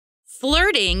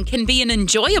Flirting can be an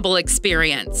enjoyable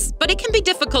experience, but it can be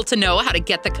difficult to know how to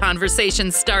get the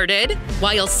conversation started.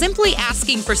 While simply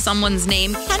asking for someone's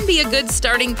name can be a good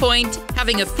starting point,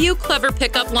 having a few clever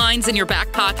pickup lines in your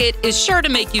back pocket is sure to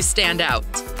make you stand out,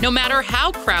 no matter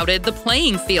how crowded the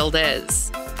playing field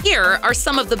is. Here are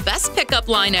some of the best pickup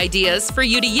line ideas for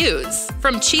you to use,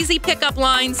 from cheesy pickup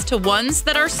lines to ones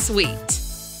that are sweet.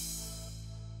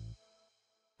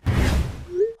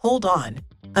 Hold on.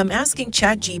 I'm asking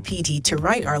ChatGPT to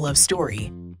write our love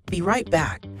story. Be right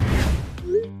back.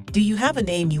 Do you have a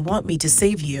name you want me to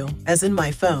save you, as in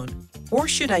my phone, or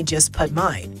should I just put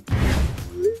mine?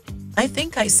 I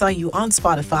think I saw you on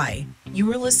Spotify. You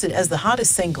were listed as the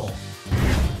hottest single.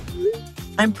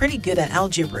 I'm pretty good at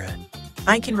algebra.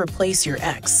 I can replace your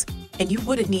ex, and you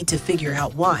wouldn't need to figure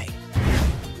out why.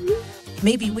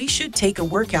 Maybe we should take a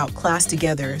workout class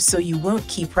together so you won't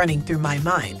keep running through my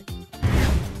mind.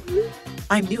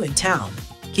 I'm new in town.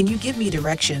 Can you give me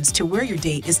directions to where your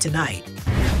date is tonight?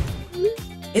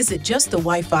 Is it just the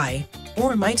Wi-Fi,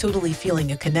 or am I totally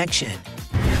feeling a connection?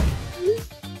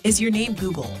 Is your name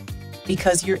Google?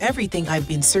 Because you're everything I've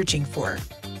been searching for.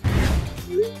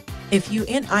 If you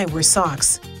and I were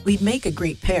socks, we'd make a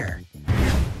great pair.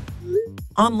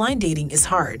 Online dating is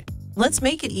hard. Let's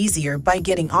make it easier by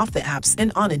getting off the apps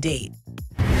and on a date.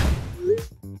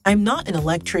 I'm not an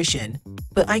electrician,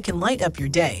 but I can light up your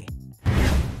day.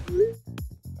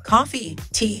 Coffee,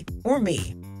 tea, or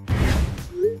me?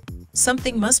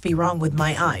 Something must be wrong with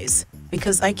my eyes,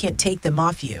 because I can't take them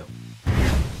off you.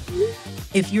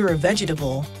 If you're a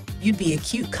vegetable, you'd be a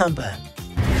cucumber.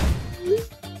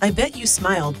 I bet you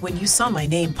smiled when you saw my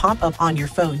name pop up on your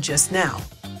phone just now.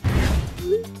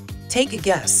 Take a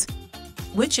guess.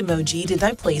 Which emoji did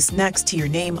I place next to your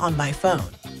name on my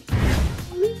phone?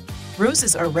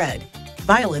 Roses are red,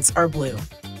 violets are blue,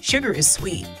 sugar is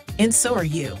sweet, and so are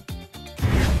you.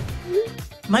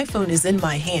 My phone is in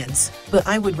my hands, but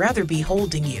I would rather be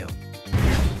holding you.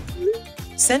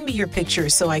 Send me your picture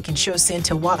so I can show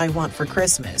Santa what I want for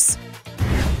Christmas.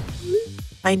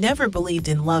 I never believed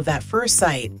in love at first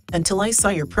sight until I saw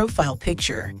your profile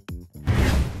picture.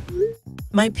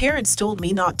 My parents told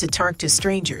me not to talk to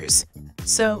strangers,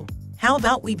 so how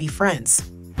about we be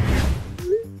friends?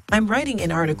 I'm writing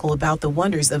an article about the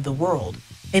wonders of the world,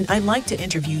 and I'd like to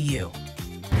interview you.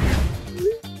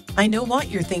 I know what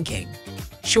you're thinking.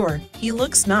 Sure, he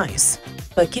looks nice,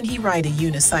 but can he ride a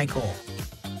unicycle?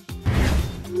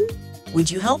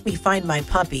 Would you help me find my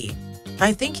puppy?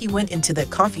 I think he went into the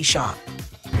coffee shop.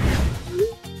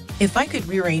 If I could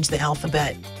rearrange the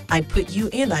alphabet, I'd put you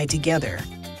and I together.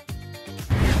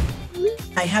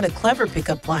 I had a clever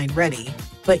pickup line ready,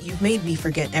 but you've made me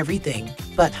forget everything,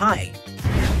 but hi.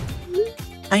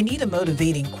 I need a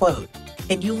motivating quote,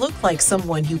 and you look like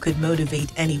someone who could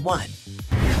motivate anyone.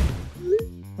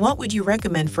 What would you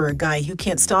recommend for a guy who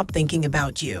can't stop thinking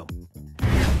about you?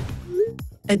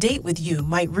 A date with you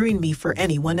might ruin me for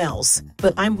anyone else,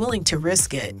 but I'm willing to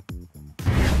risk it.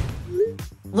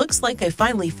 Looks like I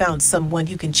finally found someone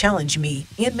who can challenge me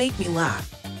and make me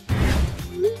laugh.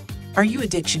 Are you a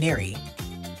dictionary?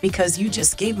 Because you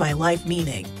just gave my life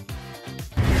meaning.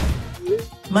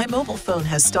 My mobile phone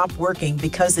has stopped working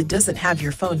because it doesn't have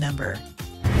your phone number.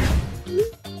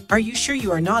 Are you sure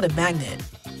you are not a magnet?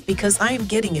 Because I am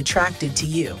getting attracted to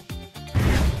you.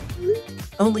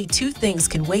 Only two things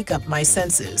can wake up my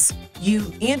senses,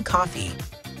 you and coffee.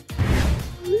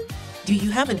 Do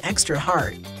you have an extra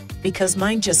heart? Because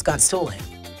mine just got stolen.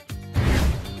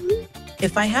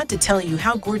 If I had to tell you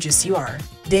how gorgeous you are,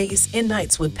 days and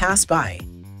nights would pass by.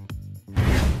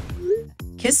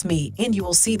 Kiss me and you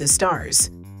will see the stars.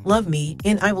 Love me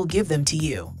and I will give them to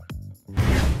you.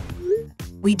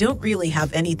 We don't really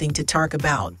have anything to talk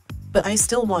about, but I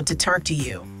still want to talk to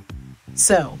you.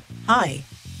 So, hi.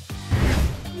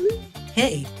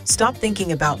 Hey, stop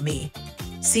thinking about me.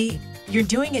 See, you're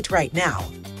doing it right now.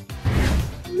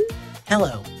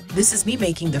 Hello, this is me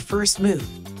making the first move.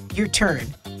 Your turn.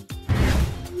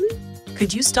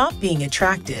 Could you stop being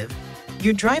attractive?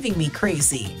 You're driving me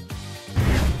crazy.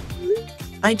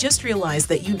 I just realized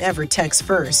that you never text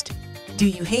first. Do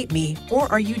you hate me, or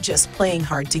are you just playing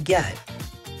hard to get?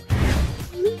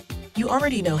 You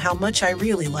already know how much I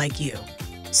really like you.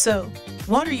 So,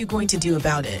 what are you going to do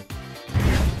about it?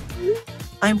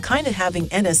 I'm kinda having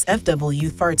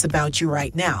NSFW farts about you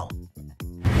right now.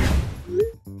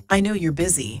 I know you're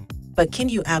busy, but can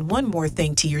you add one more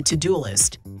thing to your to-do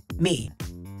list? Me.